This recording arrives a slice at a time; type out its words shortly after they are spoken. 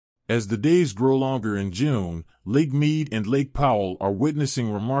As the days grow longer in June, Lake Mead and Lake Powell are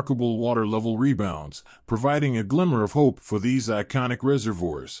witnessing remarkable water level rebounds, providing a glimmer of hope for these iconic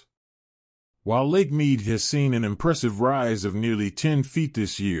reservoirs. While Lake Mead has seen an impressive rise of nearly 10 feet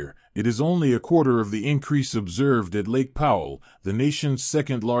this year, it is only a quarter of the increase observed at Lake Powell, the nation's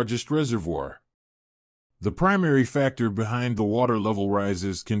second-largest reservoir. The primary factor behind the water level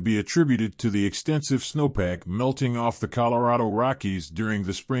rises can be attributed to the extensive snowpack melting off the Colorado Rockies during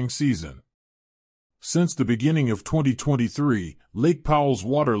the spring season. Since the beginning of 2023, Lake Powell's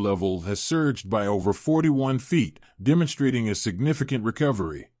water level has surged by over 41 feet, demonstrating a significant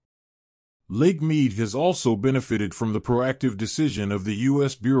recovery. Lake Mead has also benefited from the proactive decision of the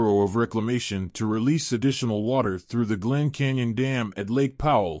U.S. Bureau of Reclamation to release additional water through the Glen Canyon Dam at Lake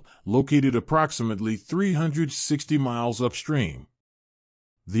Powell, located approximately 360 miles upstream.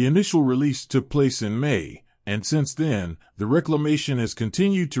 The initial release took place in May, and since then, the reclamation has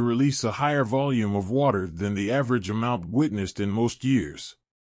continued to release a higher volume of water than the average amount witnessed in most years.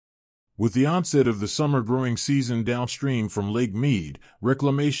 With the onset of the summer growing season downstream from Lake Mead,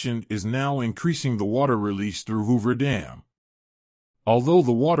 reclamation is now increasing the water release through Hoover Dam. Although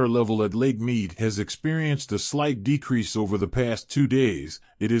the water level at Lake Mead has experienced a slight decrease over the past 2 days,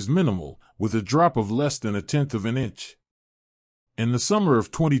 it is minimal, with a drop of less than 1/10 of an inch. In the summer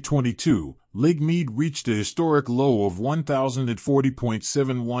of 2022, Lake Mead reached a historic low of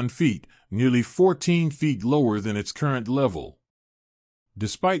 1,040.71 feet, nearly 14 feet lower than its current level.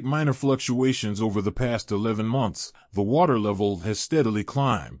 Despite minor fluctuations over the past 11 months, the water level has steadily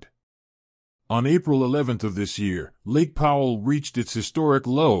climbed. On April 11th of this year, Lake Powell reached its historic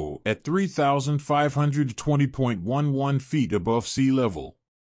low at 3,520.11 feet above sea level.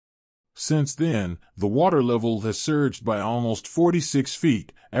 Since then, the water level has surged by almost 46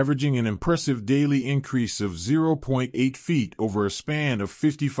 feet, averaging an impressive daily increase of 0.8 feet over a span of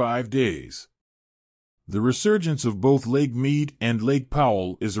 55 days. The resurgence of both Lake Mead and Lake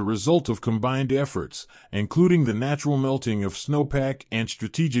Powell is a result of combined efforts, including the natural melting of snowpack and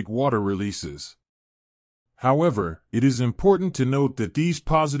strategic water releases. However, it is important to note that these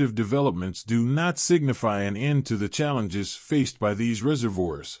positive developments do not signify an end to the challenges faced by these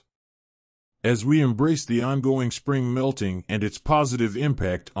reservoirs. As we embrace the ongoing spring melting and its positive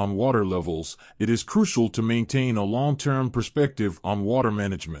impact on water levels, it is crucial to maintain a long-term perspective on water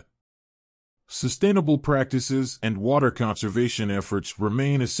management. Sustainable practices and water conservation efforts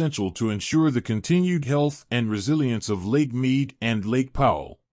remain essential to ensure the continued health and resilience of Lake Mead and Lake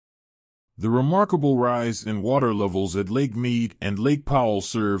Powell. The remarkable rise in water levels at Lake Mead and Lake Powell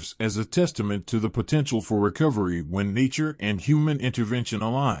serves as a testament to the potential for recovery when nature and human intervention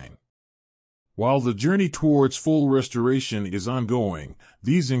align. While the journey towards full restoration is ongoing,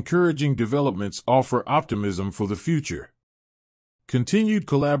 these encouraging developments offer optimism for the future. Continued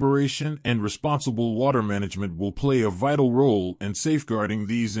collaboration and responsible water management will play a vital role in safeguarding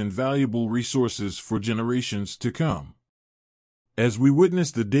these invaluable resources for generations to come. As we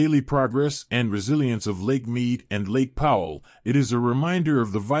witness the daily progress and resilience of Lake Mead and Lake Powell, it is a reminder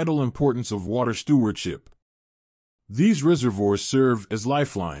of the vital importance of water stewardship. These reservoirs serve as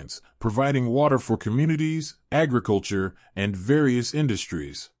lifelines, providing water for communities, agriculture, and various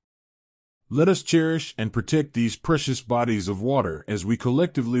industries. Let us cherish and protect these precious bodies of water as we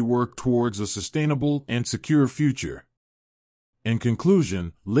collectively work towards a sustainable and secure future. In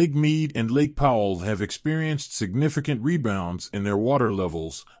conclusion, Lake Mead and Lake Powell have experienced significant rebounds in their water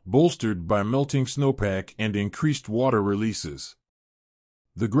levels, bolstered by melting snowpack and increased water releases.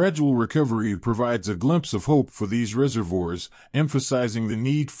 The gradual recovery provides a glimpse of hope for these reservoirs, emphasizing the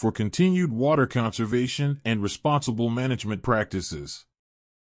need for continued water conservation and responsible management practices.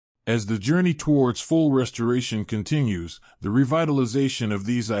 As the journey towards full restoration continues, the revitalization of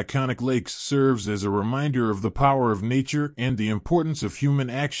these iconic lakes serves as a reminder of the power of nature and the importance of human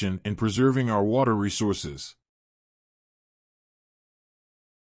action in preserving our water resources.